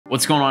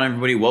What's going on,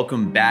 everybody?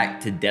 Welcome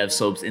back to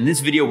Devslopes. In this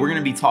video, we're going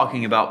to be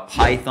talking about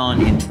Python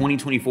in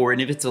 2024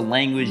 and if it's a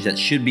language that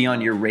should be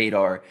on your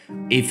radar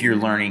if you're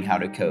learning how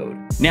to code.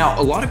 Now,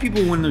 a lot of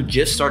people, when they're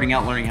just starting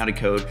out learning how to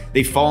code,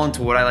 they fall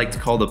into what I like to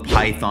call the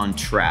Python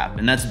trap.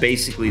 And that's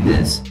basically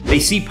this. They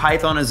see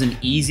Python as an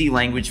easy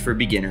language for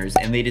beginners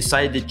and they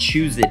decided to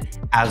choose it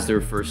as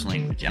their first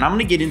language. And I'm going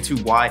to get into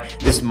why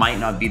this might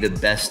not be the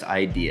best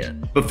idea.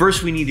 But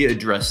first, we need to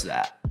address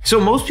that.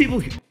 So most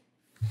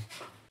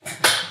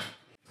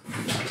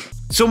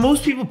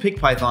people pick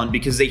Python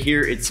because they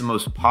hear it's the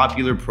most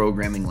popular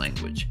programming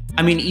language.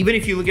 I mean, even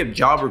if you look at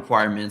job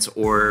requirements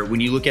or when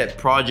you look at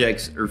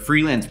projects or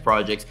freelance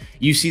projects,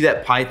 you see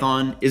that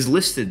Python is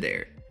listed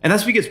there. And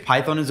that's because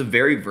Python is a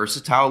very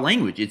versatile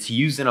language. It's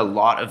used in a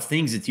lot of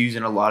things. It's used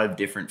in a lot of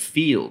different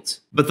fields.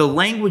 But the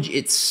language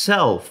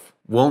itself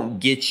won't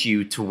get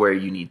you to where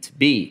you need to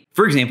be.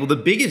 For example, the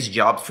biggest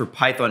jobs for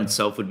Python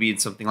itself would be in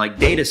something like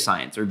data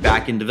science or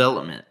back-end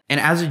development. And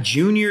as a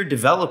junior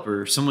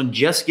developer, someone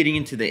just getting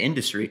into the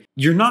industry,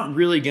 you're not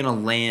really gonna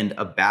land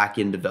a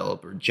back-end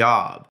developer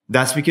job.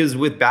 That's because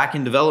with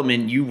back-end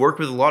development, you work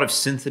with a lot of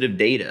sensitive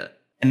data.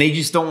 And they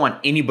just don't want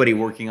anybody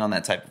working on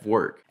that type of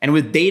work. And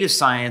with data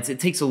science,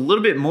 it takes a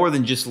little bit more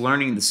than just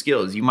learning the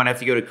skills. You might have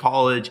to go to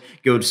college,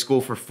 go to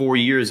school for 4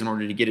 years in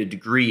order to get a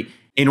degree,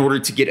 in order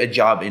to get a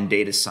job in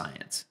data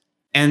science.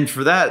 And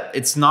for that,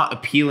 it's not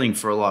appealing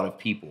for a lot of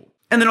people.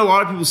 And then a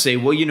lot of people say,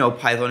 well, you know,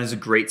 Python is a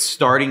great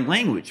starting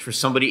language for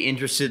somebody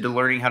interested in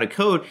learning how to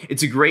code.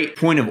 It's a great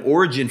point of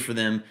origin for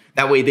them.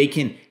 That way they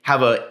can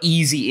have an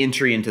easy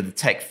entry into the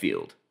tech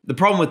field. The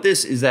problem with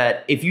this is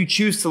that if you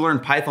choose to learn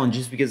Python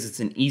just because it's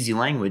an easy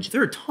language,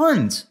 there are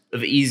tons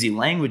of easy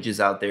languages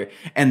out there,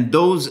 and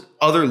those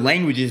other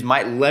languages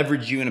might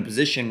leverage you in a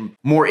position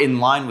more in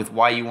line with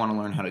why you want to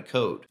learn how to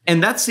code.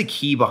 And that's the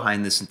key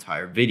behind this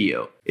entire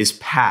video, is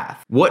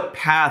path. What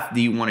path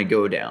do you want to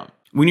go down?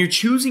 When you're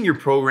choosing your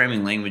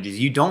programming languages,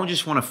 you don't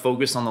just want to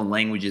focus on the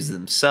languages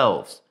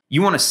themselves.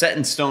 You want a set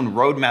in stone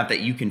roadmap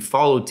that you can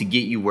follow to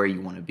get you where you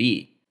want to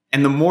be.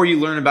 And the more you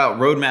learn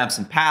about roadmaps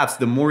and paths,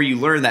 the more you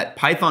learn that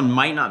Python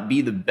might not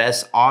be the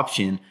best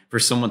option for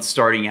someone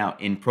starting out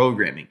in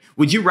programming.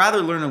 Would you rather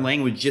learn a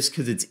language just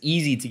because it's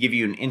easy to give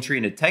you an entry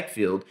in a tech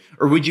field?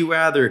 Or would you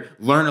rather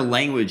learn a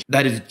language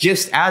that is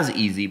just as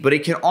easy, but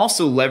it can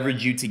also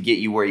leverage you to get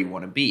you where you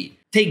want to be?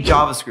 Take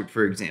JavaScript,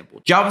 for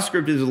example.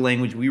 JavaScript is a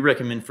language we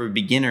recommend for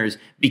beginners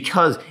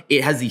because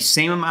it has the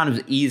same amount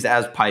of ease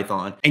as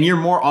Python, and you're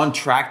more on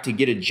track to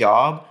get a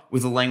job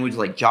with a language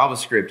like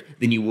JavaScript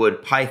than you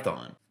would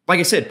Python. Like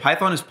I said,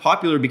 Python is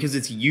popular because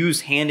it's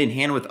used hand in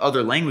hand with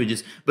other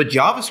languages, but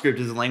JavaScript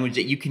is a language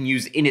that you can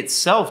use in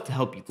itself to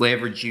help you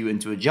leverage you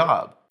into a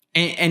job.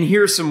 And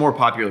here are some more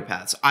popular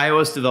paths: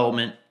 iOS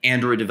development,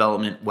 Android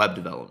development, web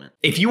development.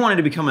 If you wanted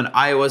to become an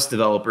iOS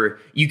developer,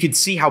 you could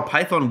see how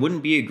Python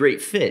wouldn't be a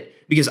great fit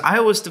because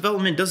iOS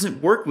development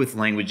doesn't work with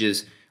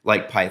languages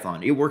like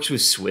Python. It works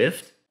with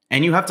Swift,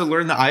 and you have to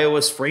learn the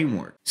iOS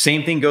framework.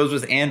 Same thing goes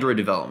with Android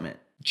development,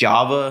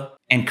 Java,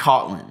 and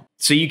Kotlin.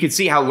 So you could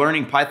see how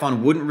learning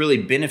Python wouldn't really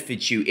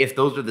benefit you if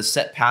those are the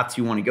set paths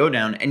you want to go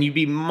down, and you'd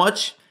be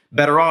much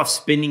better off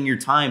spending your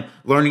time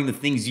learning the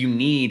things you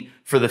need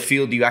for the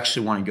field you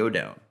actually want to go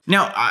down.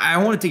 Now,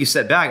 I want to take a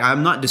step back.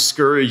 I'm not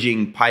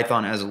discouraging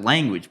Python as a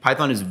language.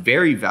 Python is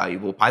very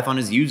valuable. Python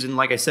is used in,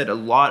 like I said, a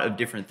lot of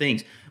different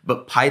things,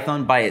 but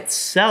Python by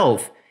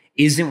itself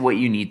isn't what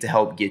you need to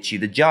help get you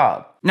the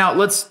job. Now,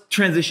 let's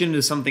transition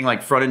to something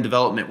like front-end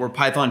development where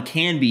Python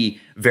can be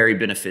very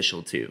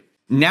beneficial too.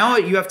 Now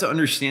you have to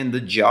understand the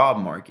job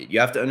market. You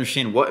have to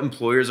understand what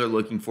employers are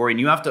looking for, and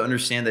you have to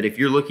understand that if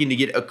you're looking to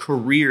get a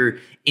career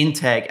in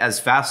tech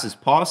as fast as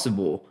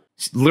possible,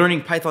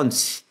 learning Python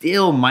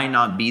still might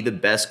not be the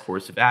best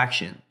course of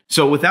action.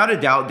 So without a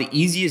doubt, the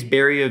easiest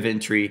barrier of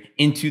entry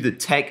into the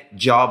tech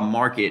job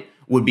market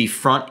would be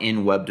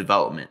front-end web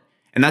development.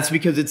 And that's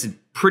because it's a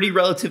pretty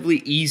relatively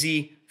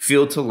easy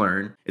field to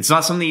learn. It's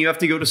not something you have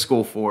to go to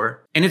school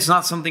for. And it's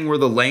not something where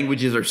the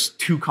languages are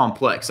too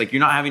complex. Like, you're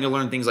not having to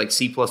learn things like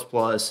C++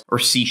 or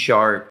C#,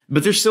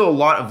 but there's still a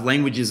lot of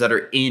languages that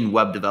are in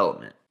web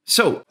development.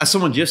 So as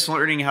someone just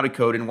learning how to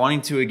code and wanting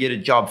to get a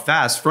job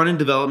fast, front-end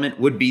development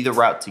would be the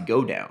route to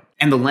go down.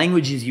 And the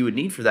languages you would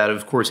need for that,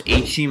 of course,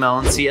 HTML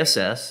and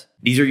CSS.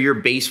 These are your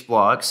base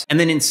blocks. And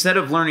then instead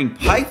of learning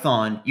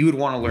Python, you would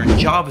want to learn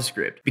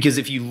JavaScript. Because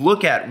if you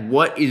look at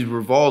what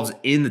revolves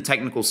in the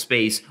technical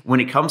space when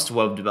it comes to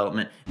web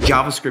development,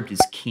 JavaScript is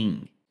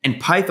king.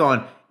 And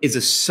Python is a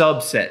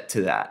subset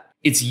to that.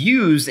 It's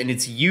used, and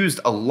it's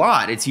used a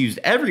lot. It's used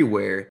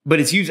everywhere,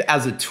 but it's used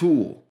as a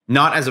tool,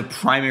 not as a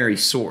primary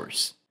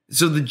source.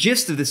 So the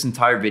gist of this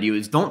entire video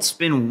is don't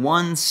spend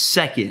 1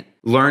 second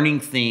learning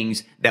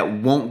things that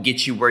won't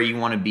get you where you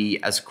want to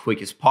be as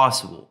quick as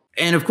possible.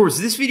 And of course,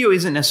 this video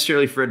isn't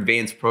necessarily for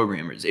advanced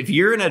programmers. If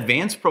you're an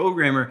advanced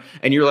programmer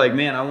and you're like,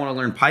 man, I want to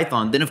learn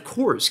Python, then of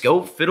course,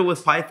 go fiddle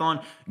with Python,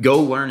 go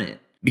learn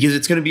it, because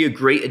it's going to be a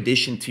great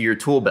addition to your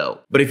tool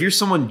belt. But if you're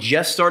someone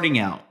just starting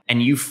out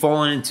and you've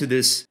fallen into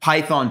this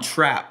Python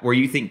trap where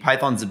you think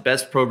Python's the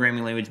best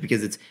programming language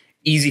because it's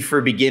easy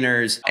for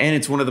beginners, and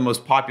it's one of the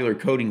most popular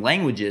coding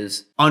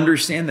languages,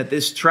 understand that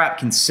this trap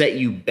can set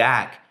you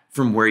back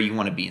from where you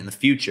want to be in the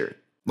future.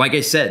 Like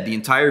I said, the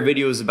entire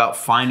video is about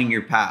finding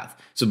your path.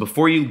 So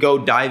before you go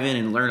dive in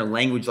and learn a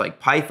language like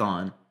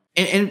Python,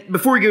 and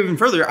before we go even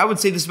further, I would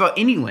say this about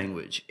any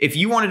language. If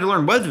you wanted to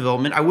learn web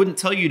development, I wouldn't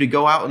tell you to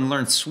go out and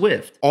learn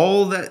Swift.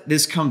 All that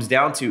this comes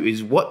down to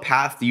is what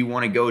path do you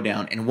want to go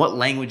down and what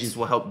languages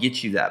will help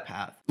get you that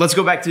path. Let's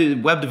go back to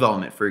web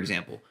development, for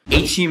example.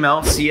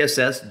 HTML,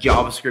 CSS,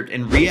 JavaScript,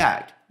 and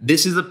React.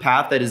 This is a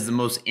path that is the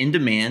most in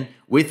demand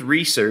with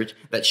research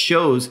that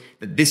shows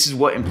that this is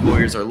what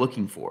employers are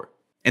looking for.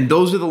 And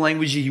those are the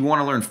languages you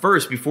want to learn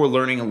first before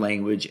learning a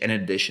language in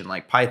addition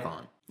like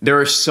Python. There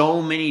are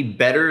so many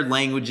better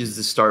languages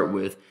to start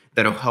with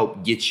that'll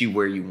help get you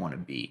where you want to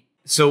be.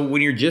 So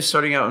when you're just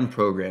starting out in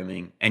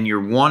programming and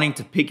you're wanting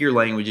to pick your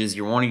languages,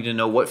 you're wanting to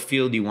know what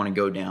field you want to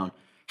go down,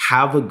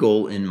 have a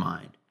goal in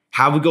mind.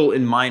 Have a goal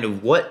in mind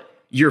of what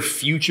your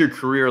future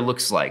career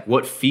looks like,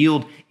 what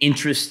field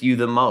interests you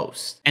the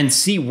most, and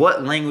see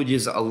what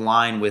languages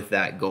align with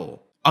that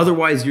goal.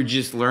 Otherwise, you're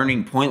just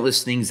learning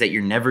pointless things that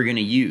you're never going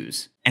to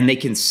use, and they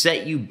can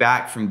set you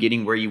back from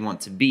getting where you want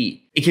to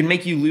be. It can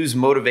make you lose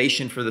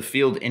motivation for the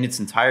field in its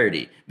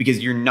entirety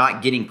because you're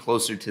not getting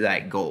closer to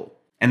that goal,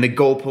 and the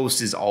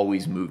goalpost is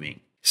always moving.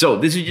 So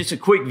this is just a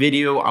quick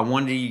video. I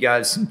wanted you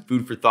guys some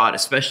food for thought,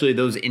 especially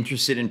those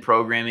interested in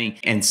programming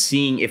and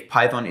seeing if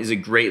Python is a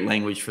great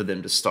language for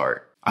them to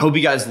start. I hope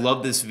you guys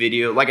love this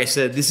video. Like I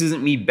said, this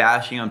isn't me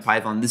bashing on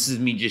Python. This is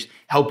me just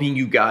helping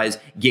you guys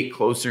get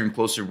closer and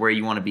closer where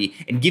you want to be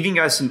and giving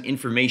you guys some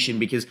information,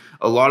 because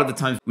a lot of the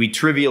times we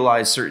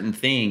trivialize certain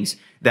things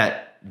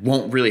that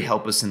won't really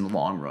help us in the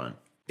long run.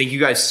 Thank you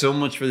guys so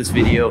much for this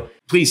video.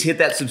 Please hit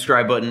that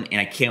subscribe button, and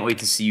I can't wait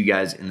to see you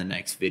guys in the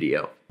next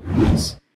video. Peace.